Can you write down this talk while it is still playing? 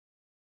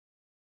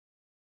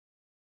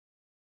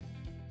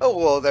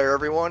Hello there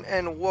everyone,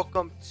 and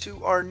welcome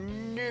to our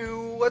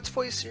new Let's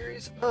Play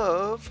series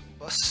of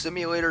Bus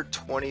Simulator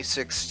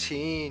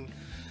 2016.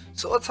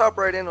 So let's hop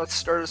right in, let's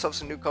start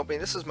ourselves a new company.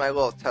 This is my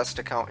little test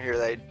account here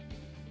that I've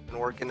been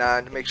working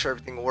on to make sure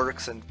everything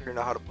works and figuring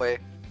out how to play.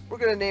 We're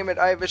going to name it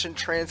iVision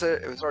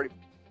Transit.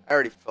 I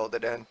already filled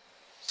it in,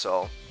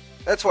 so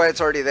that's why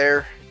it's already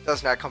there. It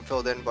does not come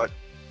filled in, but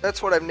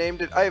that's what I've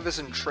named it,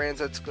 iVision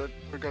Transit's good.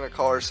 We're going to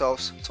call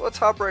ourselves. So let's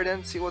hop right in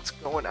and see what's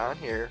going on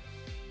here.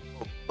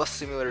 Bus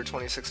Simulator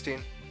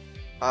 2016.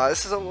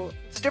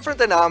 It's different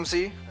than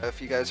OMSI,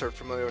 if you guys are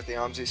familiar with the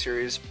OMSI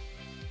series.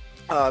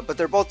 But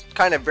they're both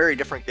kind of very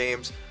different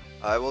games.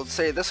 I will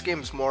say this game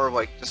is more of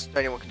like just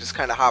anyone can just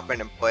kind of hop in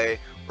and play,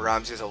 where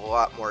OMSI is a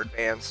lot more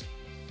advanced.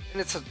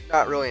 And it's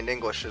not really in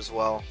English as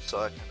well,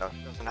 so that kind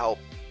of doesn't help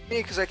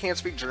me because I can't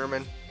speak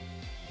German.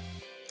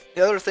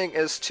 The other thing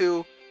is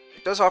too,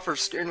 it does offer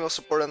steering wheel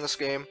support on this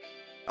game.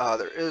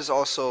 There is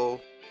also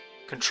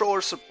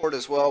controller support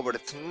as well, but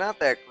it's not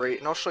that great,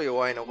 and I'll show you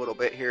why in a little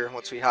bit here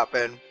once we hop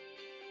in.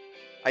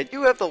 I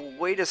do have the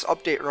latest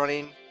update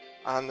running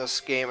on this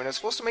game, and it's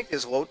supposed to make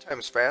these load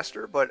times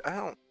faster, but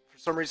for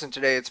some reason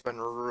today it's been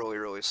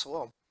really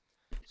slow.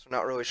 So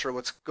not really sure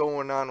what's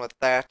going on with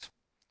that.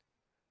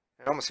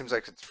 It almost seems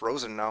like it's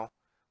frozen now,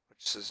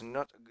 which is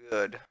not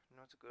good.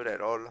 Not good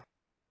at all.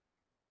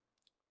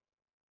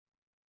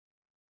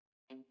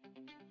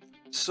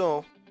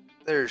 So,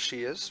 there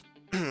she is,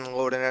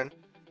 loading in.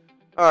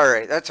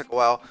 Alright, that took a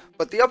while,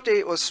 but the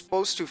update was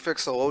supposed to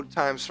fix the load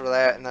times for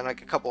that, and then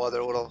like a couple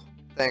other little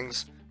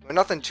things. I mean,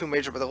 nothing too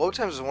major, but the load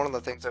times is one of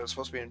the things that was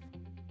supposed to be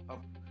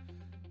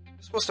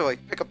supposed to like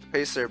pick up the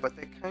pace there, but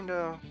they kind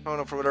of, I don't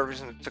know, for whatever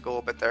reason it took a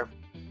little bit there.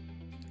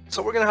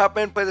 So we're going to hop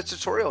in and play the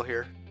tutorial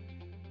here.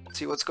 Let's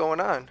see what's going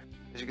on.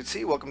 As you can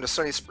see, welcome to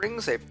Sunny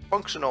Springs. A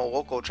functional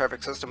local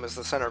traffic system is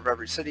the center of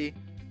every city.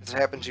 As it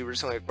happens, you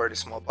recently acquired a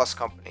small bus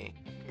company.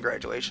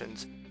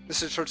 Congratulations.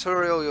 This is a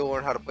tutorial. You'll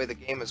learn how to play the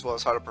game as well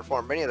as how to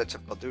perform many of the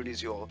typical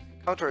duties you'll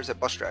encounter as a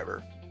bus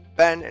driver.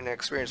 Ben, an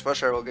experienced bus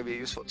driver, will give you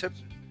useful tips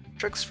and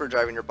tricks for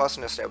driving your bus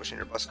and establishing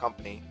your bus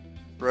company.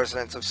 The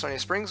residents of Sunny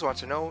Springs want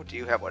to know, do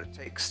you have what it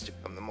takes to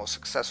become the most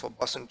successful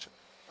bus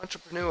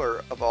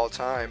entrepreneur of all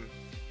time?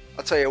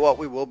 I'll tell you what,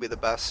 we will be the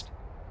best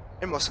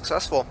and most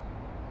successful.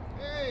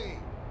 Hey,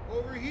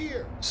 over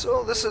here.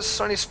 So this is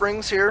Sunny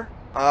Springs here.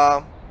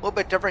 A little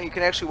bit different. You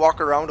can actually walk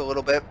around a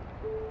little bit,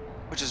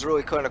 which is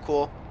really kind of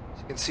cool.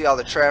 You can see all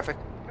the traffic.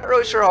 Not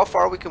really sure how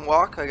far we can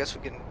walk. I guess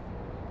we can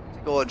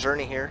take a little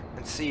journey here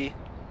and see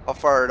how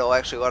far it'll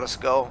actually let us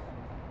go.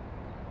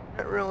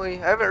 I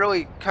haven't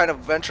really kind of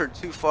ventured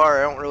too far.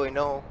 I don't really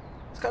know.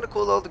 It's kind of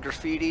cool though, the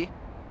graffiti.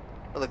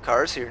 Oh, the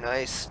cars here,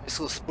 nice. Nice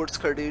little sports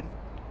car, dude.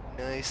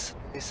 Nice.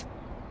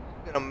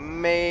 Gonna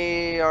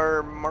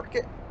Mayor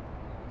Market.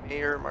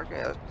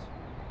 Yeah,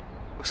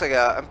 looks like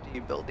a empty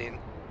building.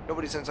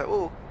 Nobody's inside.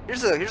 Oh,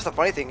 here's the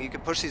funny thing. You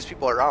can push these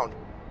people around.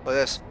 Look at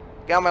this.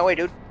 Get out of my way,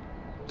 dude.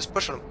 Just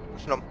pushing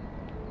them.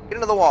 Get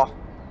into the wall.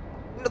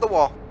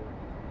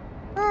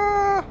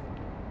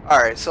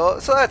 Alright, so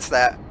that's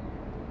that.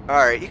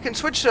 Alright, you can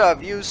switch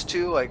views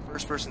to like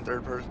first person,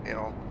 third person,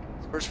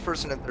 first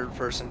person and third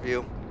person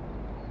view.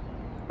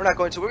 We're not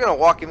going to. We're going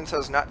to walk even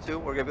says not to.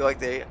 We're going to be like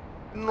the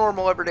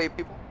normal everyday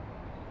people.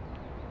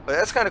 But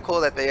that's kind of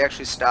cool that they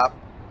actually stop.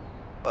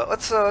 But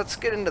let's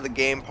get into the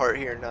game part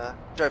here and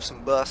drive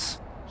some bus.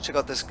 Check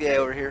out this guy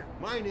over here.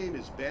 My name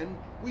is Ben.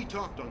 We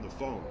talked on the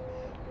phone.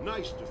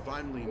 Nice to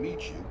finally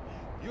meet you.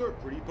 You're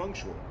pretty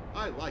punctual.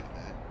 I like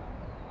that.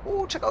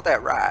 Oh, check out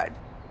that ride.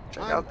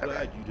 I'm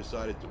glad you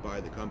decided to buy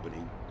the company.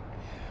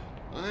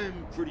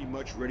 I'm pretty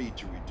much ready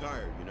to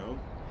retire, you know.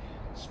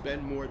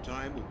 Spend more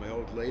time with my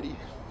old lady.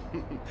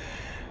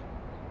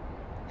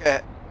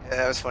 Yeah,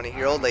 that was funny.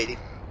 Your old lady.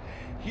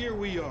 Here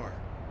we are.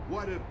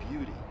 What a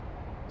beauty.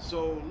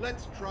 So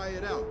let's try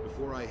it out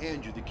before I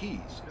hand you the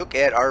keys. Look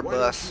at our Why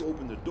bus. don't you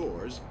open the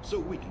doors so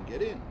we can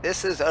get in?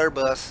 This is our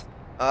bus.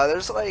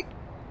 There's like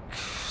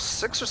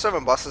 6 or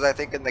 7 buses I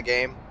think in the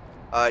game.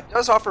 It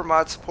does offer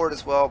mod support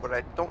as well, but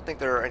I don't think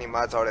there are any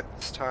mods out at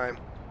this time.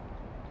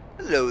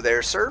 Hello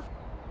there, sir.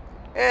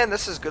 And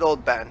this is good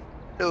old Ben.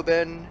 Hello,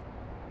 Ben.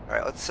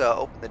 Alright, let's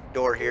open the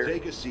door here.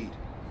 Take a seat.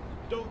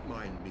 Don't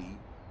mind me.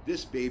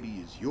 This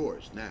baby is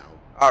yours now.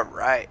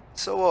 Alright,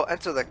 so we'll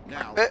enter the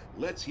Now, cockpit.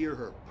 let's hear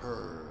her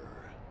purr.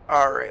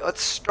 Alright,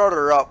 let's start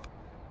her up.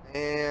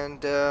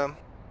 And,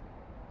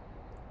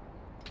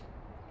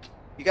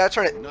 you gotta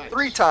turn it Nice.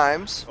 3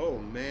 times. Oh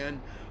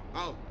man,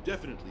 I'll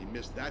definitely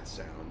miss that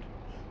sound.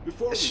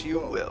 Before Yes, we you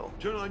go, will.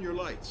 turn on your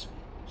lights.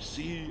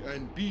 See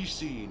and be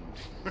seen.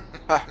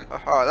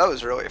 That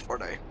was really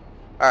funny.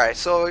 Alright,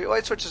 so your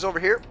light switch is over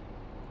here.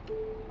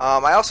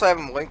 I also have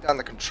them linked on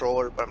the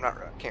controller, but I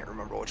can't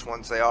remember which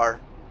ones they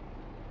are.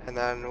 And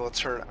then we'll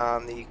turn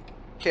on the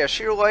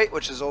cashier light,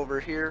 which is over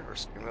here. Or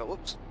steering wheel,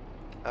 whoops.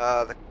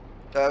 That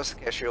was the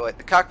cashier light.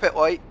 The cockpit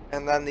light,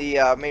 and then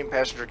the main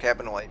passenger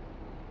cabin light.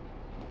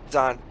 It's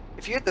on.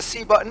 If you hit the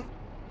C button,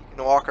 you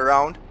can walk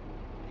around.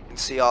 You can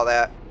see all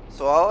that.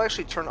 So I'll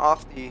actually turn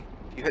off the.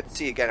 If you hit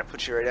C again, it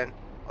puts you right in.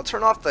 I'll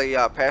turn off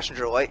the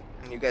passenger light,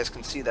 and you guys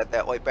can see that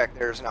that light back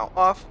there is now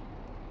off.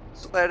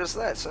 So that is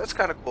that. So that's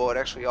kind of cool. It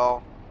actually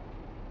all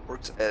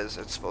works as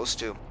it's supposed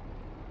to.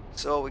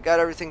 So we got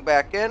everything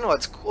back in.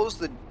 Let's close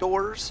the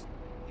doors.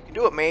 You can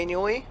do it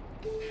manually,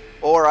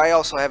 or I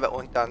also have it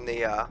linked on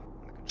the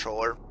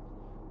controller.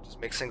 Just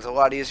makes things a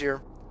lot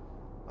easier.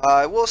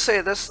 I will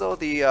say this though,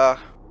 the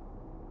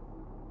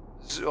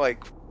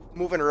like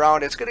moving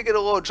around, it's gonna get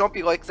a little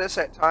jumpy like this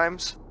at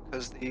times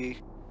because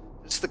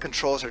the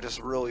controls are just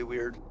really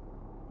weird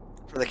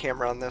for the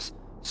camera on this.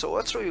 So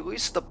let's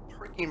release the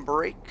parking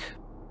brake.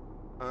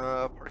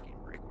 Parking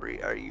brake,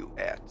 where are you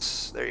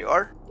at? There you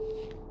are.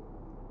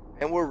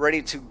 And we're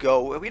ready to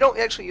go. We don't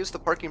actually use the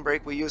parking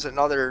brake, we use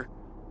another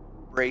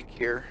brake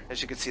here,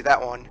 as you can see,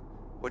 that one,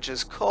 which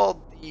is called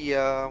the,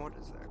 what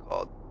is that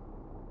called?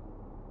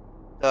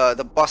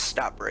 The bus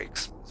stop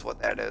brakes is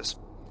what that is.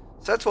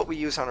 So that's what we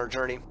use on our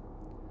journey.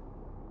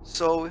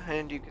 So,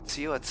 and you can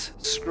see, let's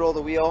scroll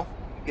the wheel,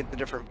 get the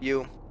different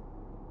view.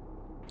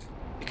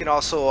 You can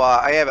also,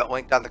 I have it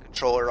linked on the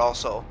controller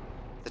also.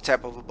 The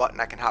tap of a button,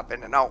 I can hop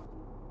in and out.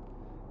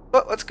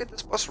 But let's get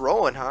this bus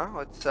rolling, huh?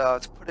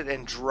 Let's put it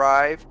in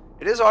drive.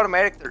 It is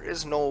automatic. There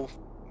is no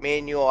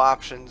manual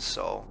options,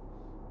 so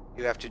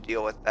you have to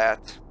deal with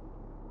that.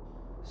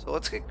 So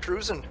let's get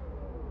cruising.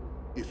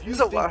 If you It's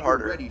a think lot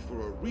harder. we're ready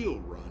for a real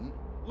run,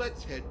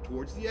 let's head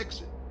towards the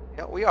exit.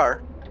 Yeah, we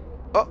are.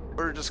 Oh,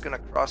 we're just gonna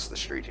cross the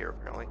street here,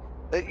 apparently.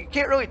 You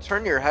can't really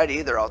turn your head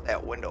either out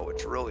that window,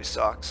 which really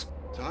sucks.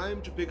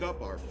 Time to pick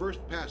up our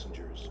first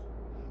passengers.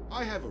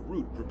 I have a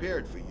route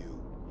prepared for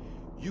you.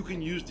 You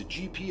can use the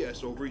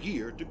GPS over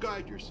here to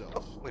guide yourself.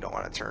 Oh, we don't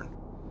want to turn.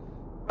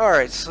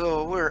 Alright,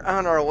 so we're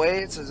on our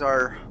way. This is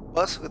our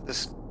bus with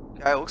this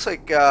guy. Looks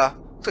like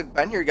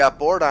Ben here got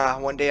bored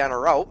one day on a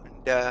route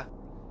and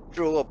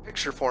drew a little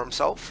picture for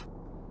himself.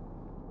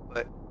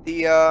 But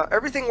the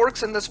everything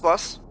works in this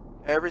bus.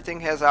 Everything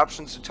has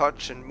options to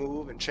touch and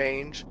move and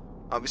change.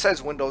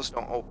 Besides, windows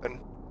don't open,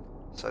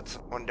 so that's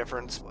one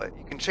difference. But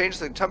you can change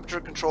the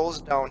temperature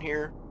controls down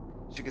here,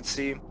 as you can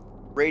see.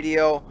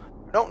 Radio.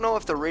 I don't know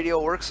if the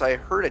radio works. I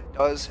heard it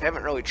does.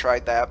 Haven't really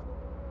tried that.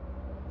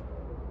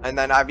 And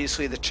then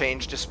obviously the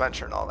change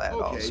dispenser and all that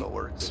also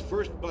works. The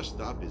first bus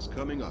stop is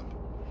coming up.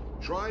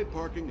 Try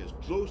parking as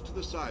close to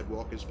the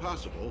sidewalk as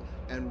possible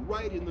and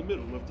right in the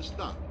middle of the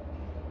stop.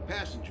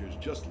 Passengers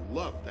just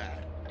love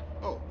that.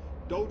 Oh,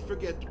 don't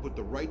forget to put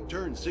the right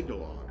turn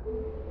signal on.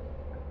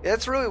 Yeah,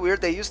 it's really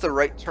weird. They use the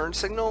right turn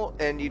signal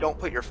and you don't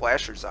put your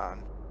flashers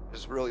on.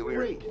 It's really weird.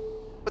 Great.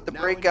 Put the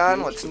Now brake on.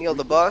 engage Let's the kneel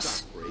the frequent bus.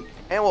 stop brake,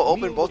 And we'll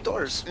open kneel both the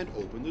bus doors. And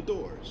open the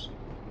doors.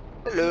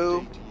 Hello.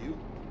 Good day to you.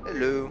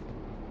 Hello.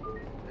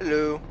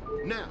 Hello.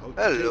 Now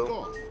to Hello. take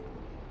off.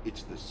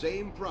 It's the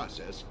same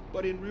process,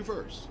 but in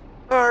reverse.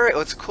 Alright,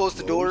 let's close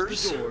the Close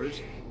doors. the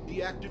doors,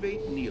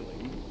 deactivate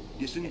kneeling,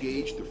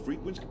 disengage the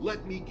frequency.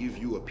 Let me give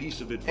you a piece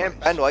of advice. And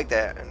bend like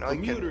that. And I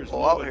can Commuters pull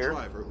love out a here.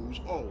 driver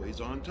who's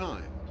always on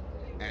time.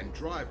 And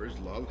drivers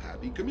love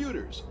happy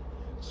commuters.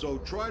 So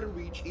try to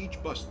reach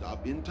each bus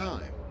stop in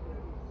time.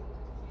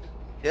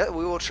 Yeah,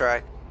 we will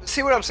try.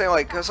 See what I'm saying?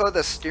 Like, I saw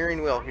the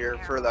steering wheel here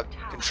for the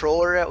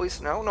controller at least.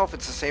 And I don't know if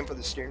it's the same for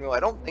the steering wheel. I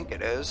don't think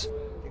it is.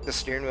 I think the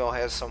steering wheel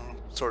has some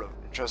sort of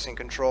interesting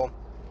control.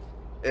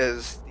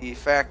 Is the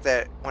fact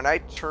that when I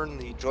turn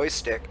the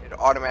joystick, it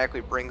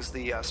automatically brings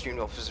the steering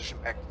wheel position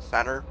back to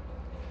center.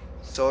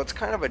 So it's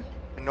kind of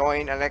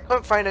annoying, and I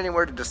couldn't find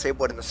anywhere to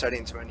disable it in the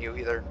settings menu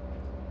either.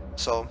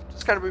 So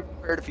just kind of be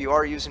prepared if you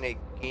are using a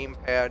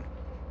gamepad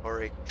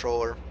or a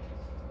controller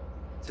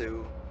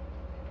to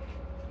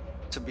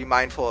be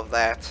mindful of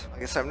that.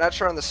 Like I said, I'm not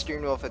sure on the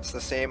steering wheel if it's the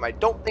same. I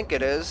don't think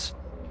it is,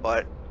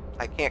 but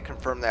I can't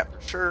confirm that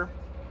for sure.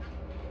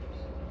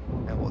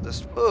 And we'll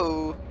just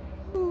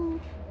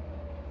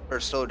or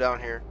slow down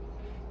here.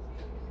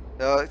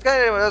 So it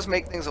kind of does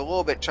make things a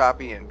little bit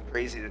choppy and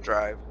crazy to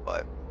drive,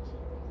 but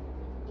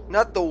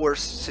not the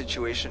worst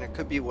situation. It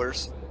could be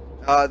worse.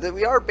 That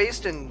we are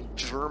based in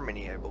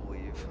Germany, I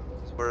believe,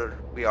 is where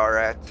we are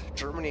at.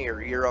 Germany or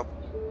Europe.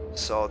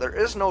 So there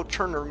is no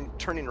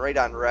turning right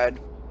on red.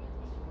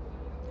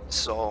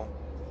 So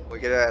we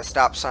get a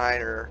stop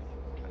sign, or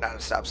not a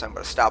stop sign,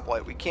 but a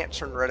stoplight. We can't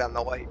turn red on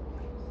the light.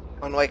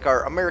 Unlike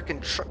our American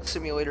Truck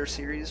Simulator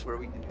series, where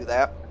we can do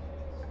that.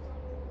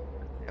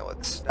 Now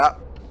let's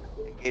stop,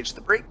 engage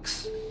the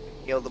brakes,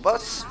 hail the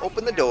bus,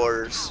 open the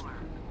doors.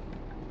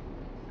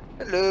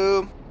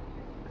 Hello.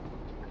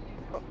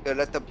 Oh, gotta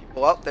let the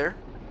people out there.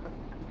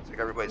 Looks like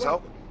everybody's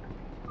out.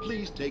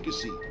 Please take a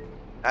seat.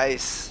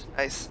 Nice,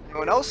 nice.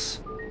 Anyone else?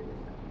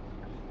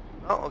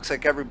 Oh, looks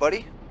like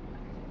everybody.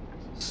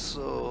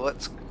 So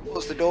let's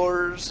close the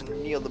doors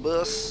and kneel the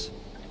bus.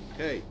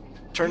 Hey,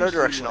 Turn you our seem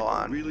directional like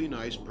on. A really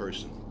nice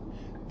person.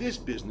 This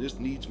business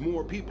needs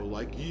more people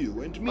like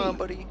you and me. Come on,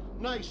 buddy.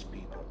 Nice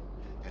people.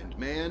 And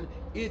man,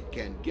 it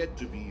can get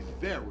to be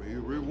very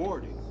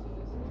rewarding.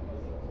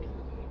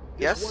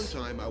 Yes? This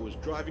one time I was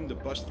driving the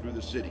bus through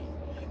the city.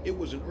 It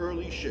was an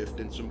early shift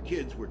and some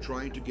kids were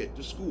trying to get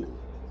to school.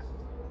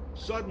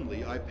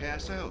 Suddenly I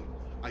pass out.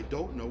 I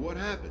don't know what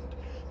happened.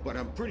 but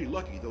I'm pretty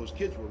lucky those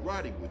kids were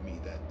riding with me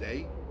that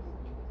day.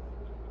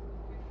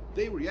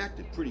 They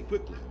reacted pretty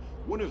quickly.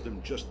 One of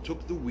them just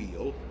took the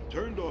wheel,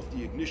 turned off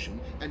the ignition,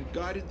 and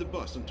guided the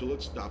bus until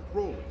it stopped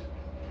rolling.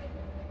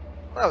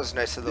 That was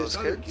nice of those This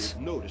other kids.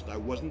 kid noticed I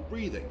wasn't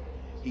breathing.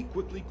 He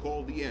quickly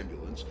called the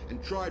ambulance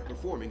and tried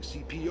performing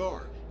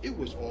CPR. It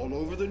was all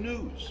over the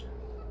news.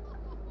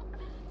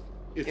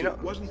 If You know-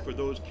 it wasn't for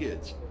those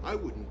kids, I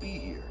wouldn't be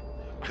here.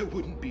 I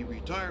wouldn't be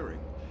retiring.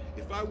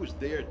 If I was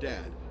their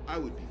dad, I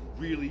would be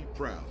really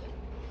proud.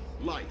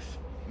 Life,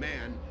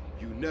 man,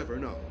 you never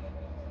know.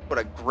 What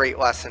a great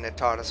lesson it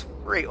taught us.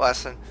 Great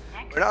lesson.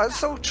 But no, it's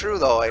so true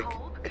though. Like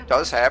it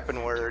does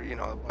happen where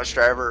a bus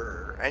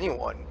driver or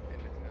anyone in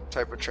a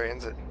type of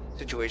transit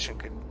situation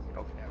could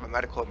have a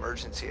medical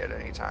emergency at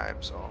any time.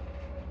 So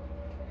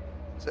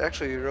it's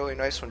actually really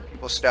nice when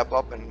people step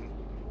up and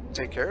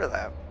take care of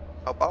that,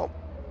 help out.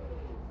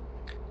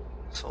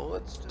 So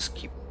let's just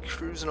keep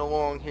cruising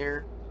along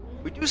here.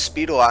 We do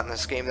speed a lot in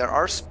this game. There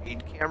are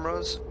speed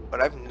cameras,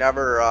 but I've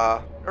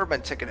never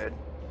been ticketed.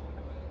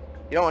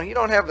 You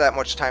don't have that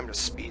much time to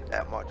speed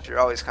that much. You're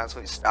always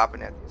constantly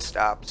stopping at these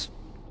stops.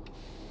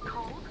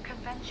 Cold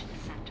Convention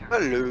Center.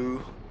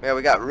 Hello. Yeah,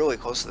 we got really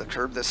close to the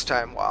curb this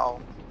time.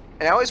 Wow.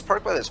 And I always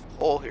park by this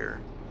pole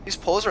here. These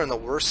poles are in the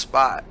worst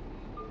spot.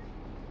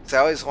 Because I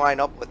always line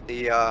up with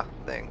the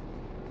thing.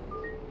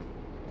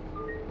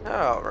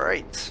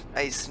 Alright.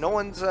 Nice. No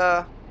one's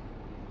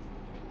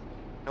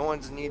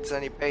needs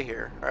any pay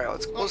here. Alright,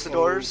 let's close the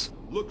doors.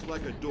 Looks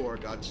like a door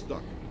got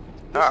stuck.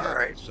 This All happens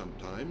right.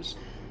 sometimes.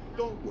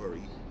 Don't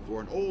worry.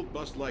 For an old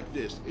bus like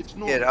this, it's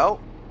normal. Get out.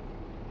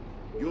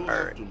 You'll All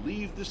have right. to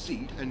leave the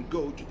seat and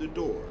go to the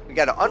door. We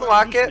gotta Try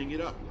unlock it. loosening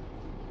it up.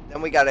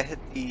 Then we gotta hit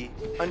the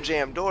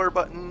unjam door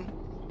button.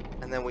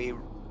 And then we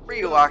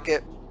relock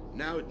it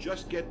Now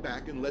just get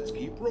back and let's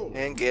keep rolling.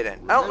 and get in.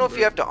 I don't know if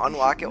you have to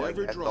unlock it like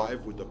Never that though.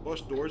 drive with the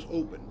bus doors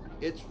open.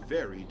 It's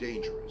very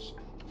dangerous.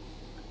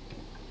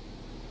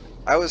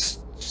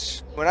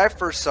 When I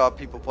first saw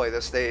people play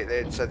this, they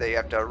had said they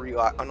have to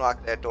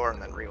unlock that door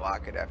and then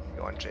relock it after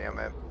you unjam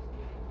it.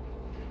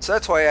 So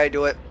that's why I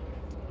do it.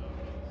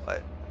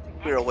 But I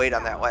think we were late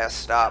on that last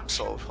stop,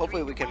 so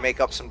hopefully we can make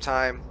up some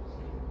time.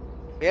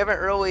 We haven't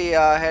really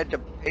had to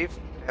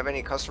have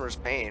any customers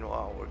paying.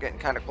 Well, we're getting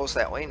kind of close to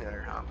that lane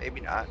there, huh? Maybe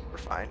not. We're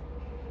fine.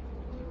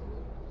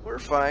 We're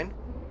fine.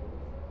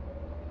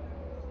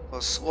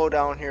 We'll slow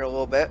down here a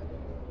little bit.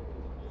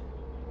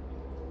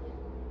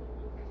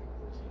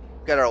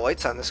 Got our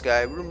lights on this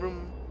guy. Vroom,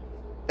 vroom.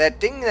 That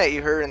ding that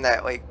you heard in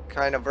that, like,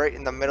 kind of right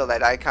in the middle,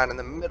 that icon in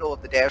the middle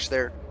of the dash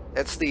there,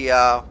 that's the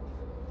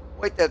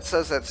light that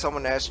says that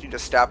someone asked you to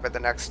stop at the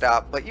next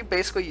stop. But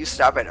you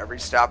stop at every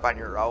stop on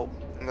your route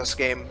in this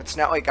game. It's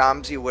not like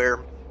OMSI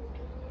where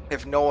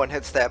if no one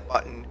hits that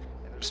button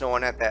and there's no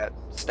one at that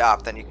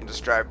stop, then you can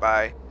just drive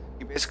by.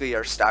 You basically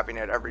are stopping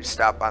at every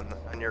stop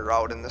on your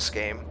route in this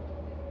game.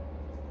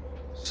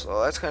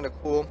 So that's kind of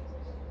cool,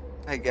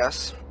 I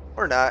guess.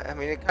 Or not. I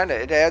mean,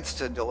 it adds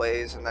to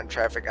delays, and then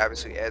traffic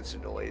obviously adds to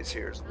delays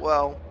here as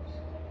well.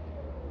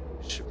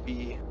 Should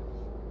be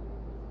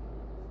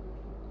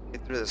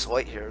get through this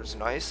light here is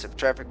nice if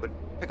traffic would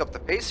pick up the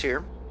pace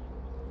here.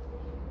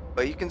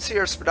 But you can see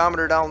our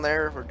speedometer down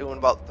there. We're doing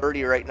about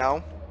 30 right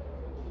now.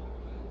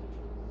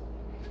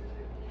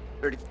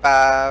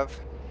 35.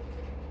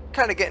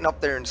 Kind of getting up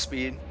there in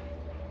speed.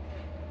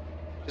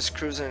 Just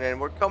cruising,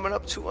 and we're coming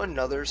up to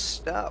another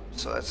stop,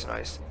 so that's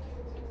nice.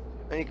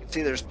 And you can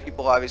see there's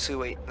people obviously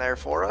waiting there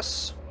for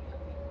us.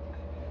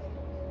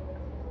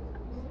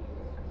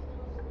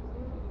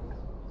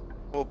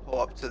 We'll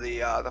pull up to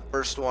the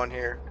first one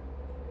here.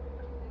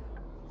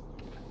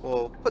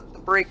 We'll put the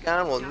brake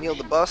on, we'll kneel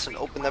the bus and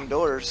open them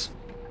doors.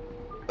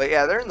 But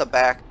yeah, they're in the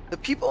back. The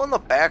people in the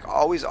back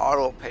always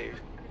auto pay.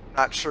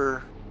 Not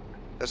sure.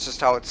 That's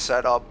just how it's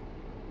set up.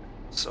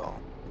 So,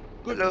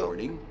 Good hello.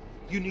 morning.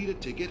 You need a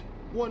ticket?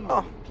 One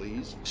moment,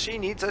 please. She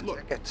needs a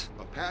Look, ticket.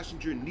 a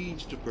passenger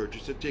needs to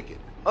purchase a ticket.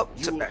 Oh,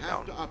 You sit will back have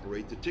down. to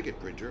operate the ticket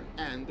printer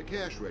and the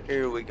cash register.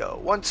 Here we go.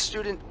 One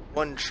student,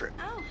 one trip.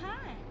 Oh,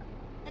 hi.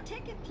 A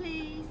ticket,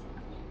 please.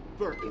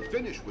 To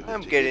finish with the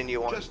I'm ticket, getting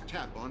you one. just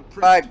tap on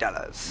print.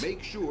 $5.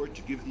 Make sure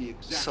to give the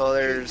exact So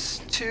there's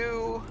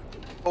 2,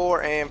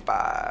 4, and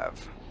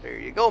 5. There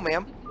you go,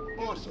 ma'am.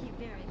 Awesome. Thank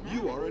you very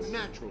You much. are a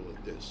natural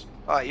at this.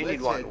 You need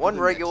Let's one. head to One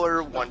the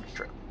regular, next one stop.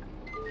 trip.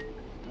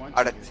 One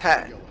Out of ticket,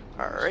 10. regular.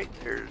 Alright,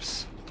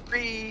 there's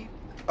 3,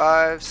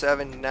 5,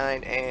 7,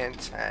 9, and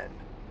 10.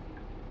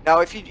 Now,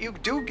 if you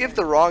do give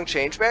the wrong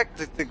change back,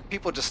 the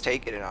people just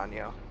take it in on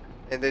you.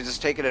 And they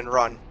just take it and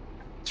run.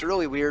 It's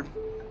really weird.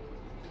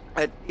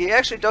 It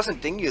actually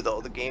doesn't ding you,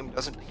 though. The game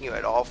doesn't ding you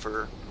at all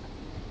for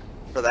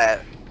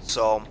that.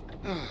 So,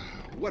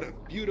 What a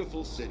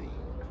beautiful city.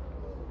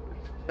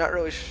 not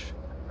really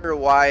sure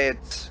why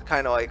it's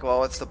kind of like, well,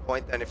 what's the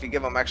point then if you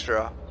give them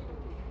extra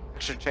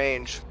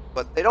change?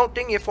 But they don't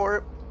ding you for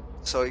it,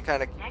 so you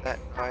kind of keep that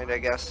in mind, I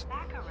guess.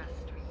 Baccarat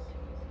Street.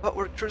 But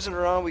we're cruising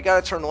around. We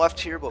gotta turn left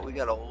here, but we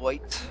got a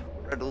light,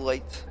 red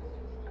light.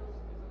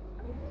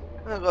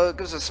 Well, it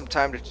gives us some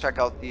time to check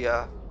out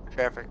the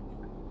traffic.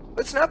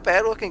 It's not a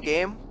bad looking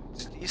game.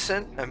 It's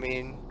decent. I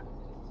mean,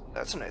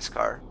 that's a nice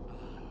car.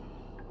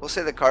 We'll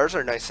say the cars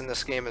are nice in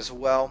this game as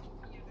well.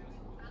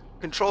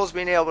 Controls,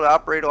 being able to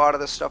operate a lot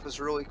of this stuff is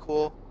really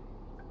cool.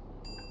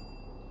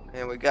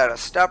 And we got a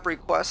stop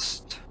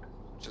request,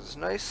 which is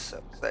nice.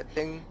 That's that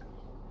ding.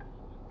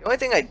 The only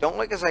thing I don't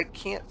like is I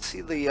can't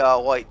see the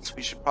lights.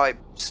 We should probably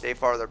stay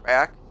farther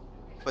back.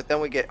 But then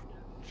we get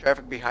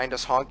traffic behind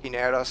us honking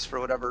at us for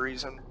whatever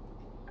reason.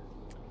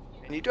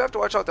 And you do have to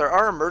watch out. There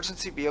are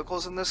emergency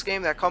vehicles in this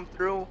game that come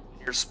through.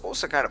 You're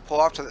supposed to kind of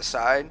pull off to the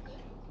side,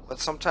 but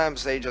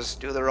sometimes they just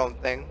do their own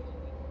thing.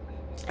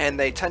 And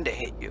they tend to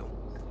hit you.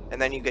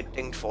 And then you get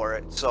dinged for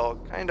it. So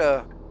kind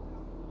of,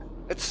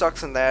 it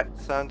sucks in that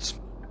sense.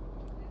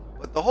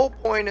 But the whole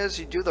point is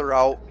you do the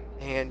route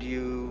and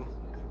you...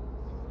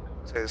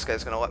 So this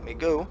guy's going to let me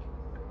go.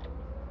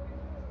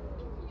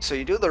 So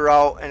you do the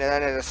route and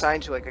then it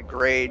assigns you like a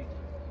grade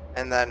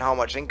and then how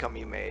much income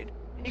you made.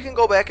 And you can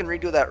go back and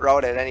redo that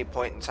route at any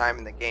point in time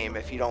in the game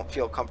if you don't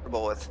feel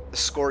comfortable with the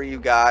score you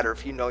got, or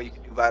if you know you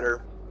can do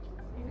better,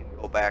 you can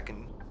go back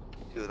and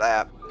do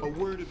that. A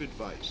word of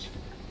advice.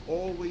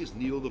 Always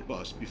kneel the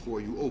bus before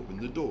you open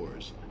the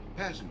doors.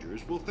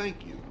 Passengers will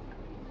thank you.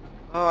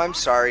 Oh, I'm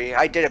sorry.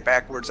 I did it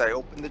backwards. I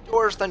opened the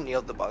doors, then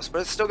kneeled the bus.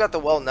 But it's still got the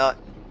well nut.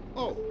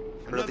 Oh,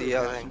 For another the,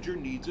 passenger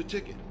needs a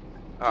ticket.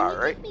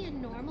 Alright. Give me a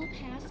normal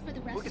pass for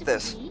the rest Look at of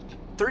this. the week?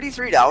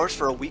 $33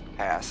 for a week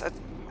pass. That's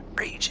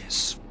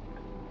outrageous.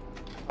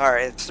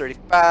 Alright, it's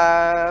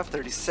 35,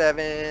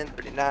 37,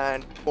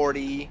 39,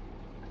 40,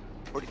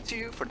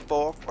 42,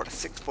 44,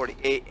 46,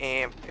 48,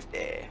 and 50.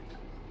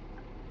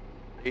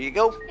 There you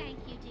go. Thank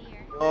you, dear.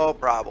 No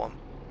problem.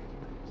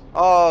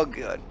 All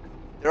good.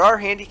 There are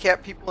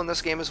handicapped people in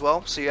this game as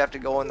well, so you have to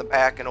go in the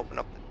back and open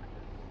up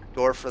the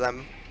door for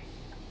them.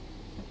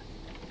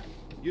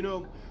 You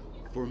know,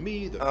 for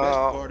me, the best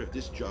part of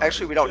this job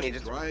actually, is we don't just need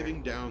it.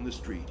 driving down the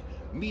street,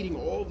 meeting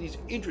all these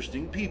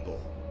interesting people.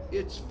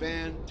 It's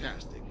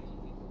fantastic.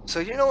 So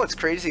you know what's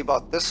crazy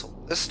about this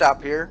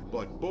stop here?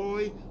 But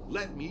boy,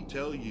 let me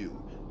tell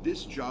you,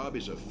 this job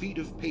is a feat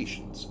of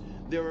patience.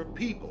 There are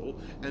people,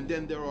 and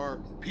then there are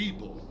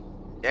people.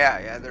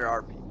 Yeah, there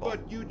are people.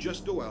 But you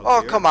just go out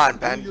Oh, there, come on,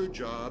 Ben. do your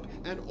job,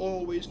 and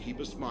always keep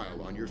a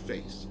smile on your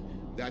face.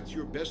 That's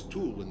your best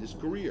tool in this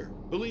career,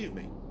 believe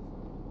me.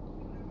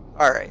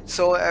 Alright,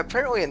 so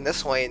apparently in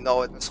this lane,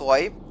 though, at this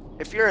light,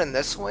 if you're in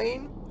this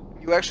lane,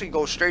 you actually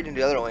go straight into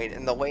the other lane,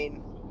 and the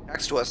lane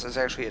next to us is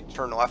actually a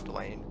turn left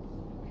lane.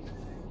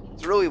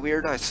 It's really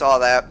weird. I saw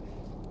that.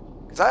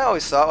 Because I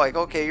always thought, like,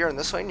 okay, you're in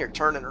this lane, you're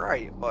turning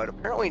right. But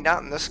apparently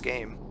not in this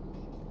game.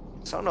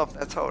 So I don't know if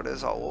that's how it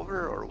is all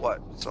over or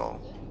what.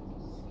 So,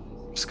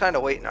 just kind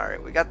of waiting.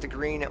 Alright, we got the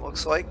green, it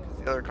looks like.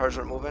 The other cars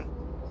are moving.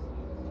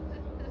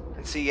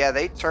 And see, yeah,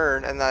 they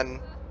turn, and then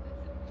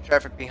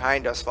traffic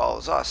behind us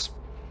follows us.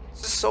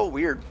 This is so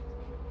weird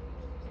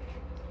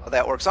how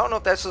that works. I don't know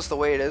if that's just the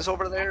way it is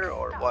over there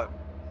or what.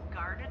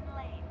 Garden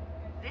Lane.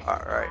 This All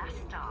is the right.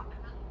 last stop.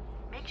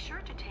 Make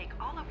sure to take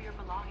all of your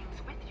belongings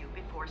with you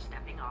before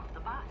stepping off the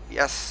bus.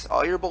 Yes,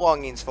 all your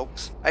belongings,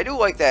 folks. I do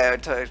like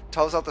that. It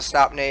tells out the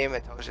stop name.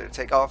 It tells you to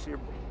take off your,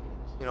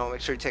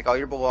 make sure you take all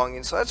your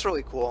belongings. So that's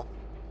really cool.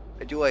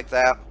 I do like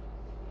that.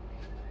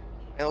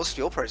 And those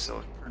fuel prices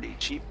are pretty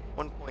cheap.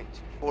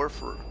 1.24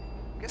 for,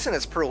 I'm guessing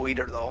it's per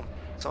liter though.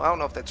 So I don't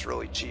know if that's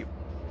really cheap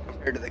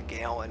compared to the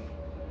gallon.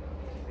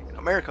 In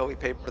America, we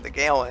pay per the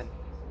gallon.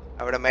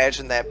 I would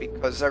imagine that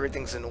because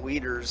everything's in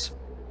liters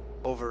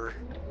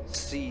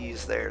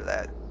overseas there,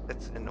 that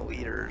it's in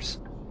liters.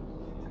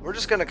 We're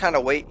just gonna kind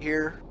of wait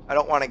here. I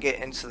don't want to get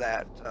into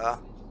that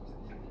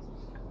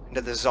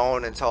into the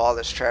zone until all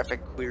this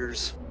traffic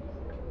clears.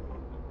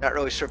 Not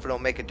really sure if it'll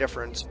make a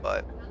difference,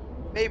 but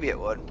maybe it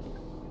would.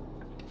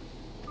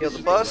 Hail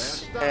the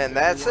bus, and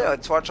that's it.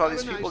 Let's watch all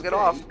these Have a people nice get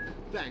off. day.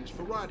 Thanks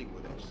for riding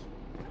with us.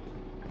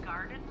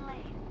 Garden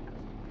Lane.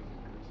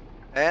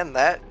 And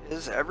that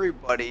is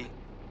everybody.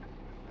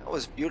 That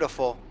was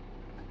beautiful.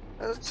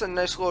 That's a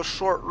nice little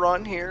short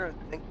run here,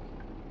 I think.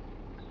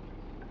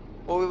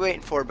 What are we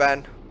waiting for,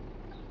 Ben?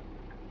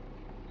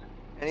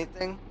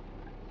 Anything?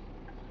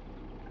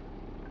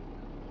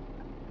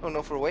 I don't know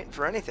if we're waiting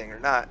for anything or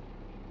not.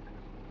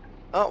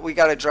 Oh, we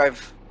gotta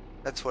drive.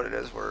 That's what it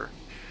is. We're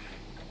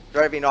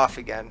driving off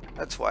again.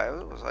 That's why I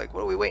was like,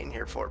 what are we waiting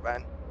here for,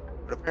 Ben?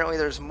 But apparently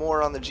there's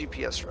more on the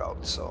GPS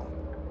route, so.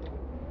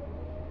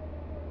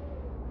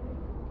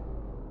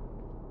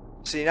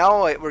 See,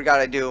 now what we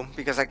gotta do,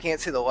 because I can't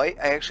see the light,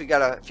 I actually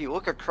gotta, if you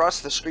look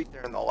across the street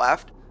there on the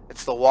left,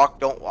 it's the walk,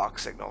 don't walk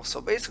signal.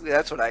 So basically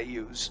that's what I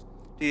use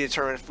to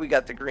determine if we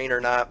got the green or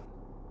not.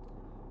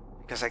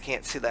 Because I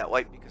can't see that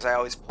light because I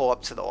always pull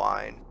up to the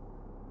line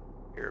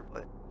here.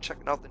 But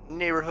checking out the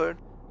neighborhood.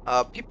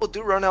 People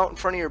do run out in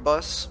front of your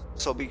bus,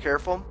 so be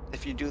careful.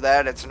 If you do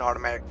that, it's an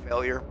automatic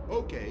failure.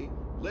 Okay,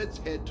 let's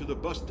head to the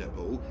bus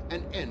depot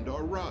and end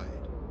our ride.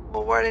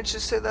 Well, why didn't you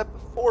say that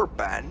before,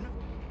 Ben?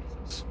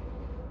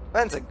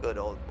 Ben's a good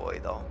old boy,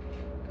 though.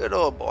 Good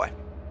old boy.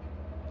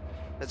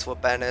 That's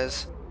what Ben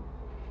is.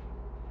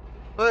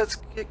 Let's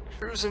get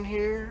cruising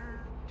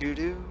here.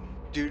 Doo-doo,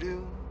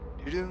 doo-doo.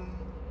 Doo-doo.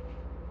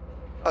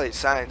 Oh, these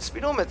signs.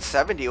 Speed limit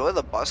 70. Look at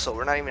the bustle.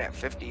 We're not even at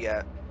 50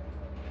 yet.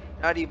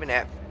 Not even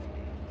at 50.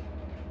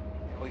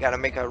 We gotta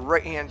make a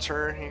right-hand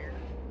turn here.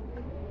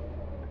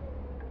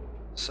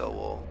 So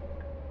we'll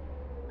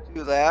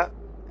do that.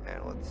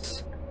 And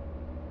let's...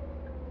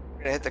 We're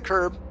gonna hit the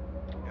curb.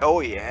 Oh,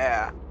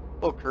 yeah.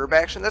 Little curb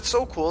action. That's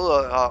so cool.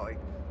 Like,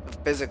 the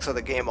physics of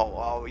the game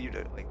allow you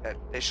to, like, that.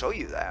 They show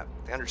you that.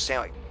 They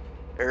understand, like,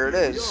 there it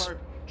is. Here we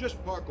are.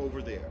 Just park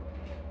over there.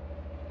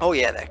 Oh,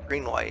 yeah, that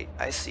green light.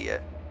 I see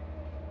it.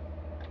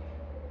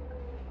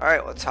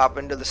 Alright, let's hop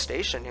into the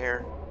station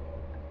here.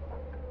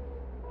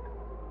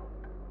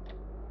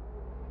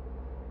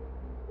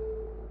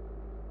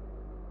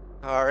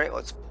 Alright,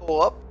 let's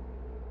pull up.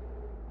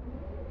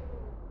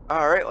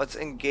 Alright, let's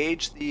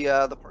engage the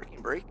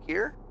parking brake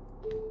here.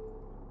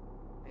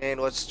 And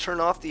let's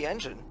turn off the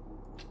engine.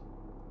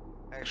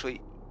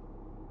 Actually,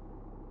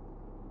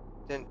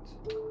 didn't.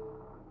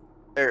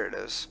 There it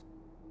is.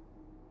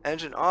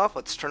 Engine off.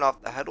 Let's turn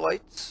off the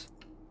headlights,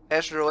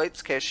 passenger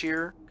lights,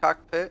 cashier,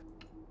 cockpit,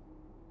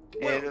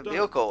 and Well done.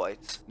 vehicle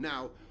lights.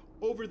 Now,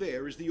 over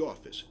there is the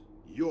office.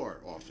 Your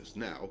office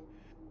now.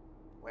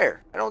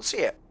 Where? I don't see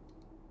it.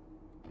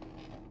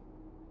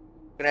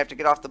 Gonna have to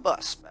get off the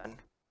bus, Ben.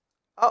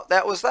 Oh,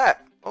 that was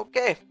that.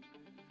 Okay.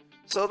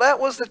 So that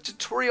was the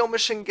tutorial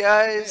mission,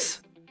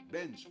 guys. Hey,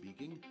 Ben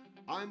speaking.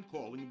 I'm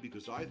calling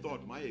because I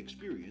thought my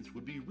experience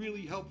would be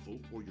really helpful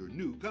for your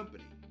new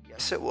company.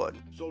 Yes, it would.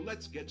 So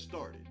let's get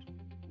started.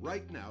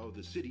 Right now,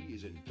 the city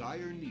is in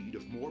dire need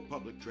of more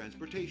public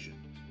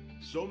transportation.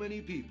 So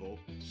many people,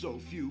 so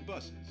few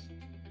buses.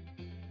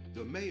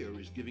 The mayor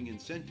is giving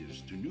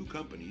incentives to new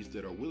companies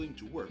that are willing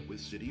to work with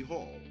City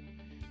Hall.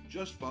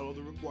 Just follow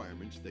the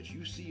requirements that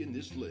you see in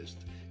this list,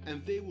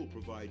 and they will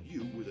provide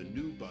you with a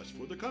new bus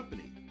for the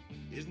company.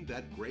 Isn't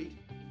that great?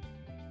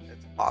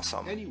 It's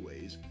awesome.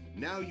 Anyways,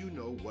 now you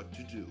know what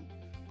to do.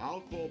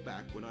 I'll call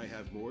back when I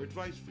have more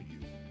advice for you.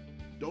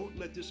 Don't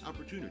let this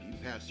opportunity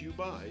pass you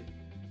by.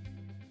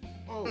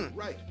 Oh,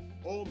 right.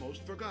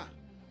 Almost forgot.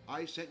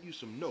 I sent you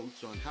some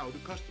notes on how to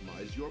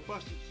customize your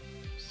buses.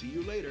 See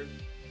you later.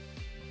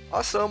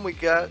 Awesome, we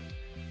got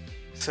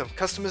some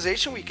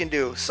customization we can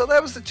do. So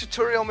that was the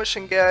tutorial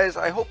mission, guys.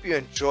 I hope you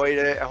enjoyed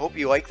it. I hope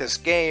you like this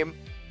game.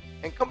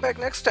 And come back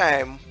next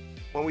time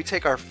when we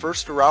take our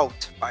first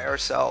route by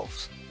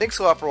ourselves. Thanks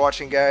a lot for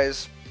watching,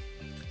 guys.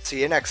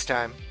 See you next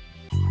time.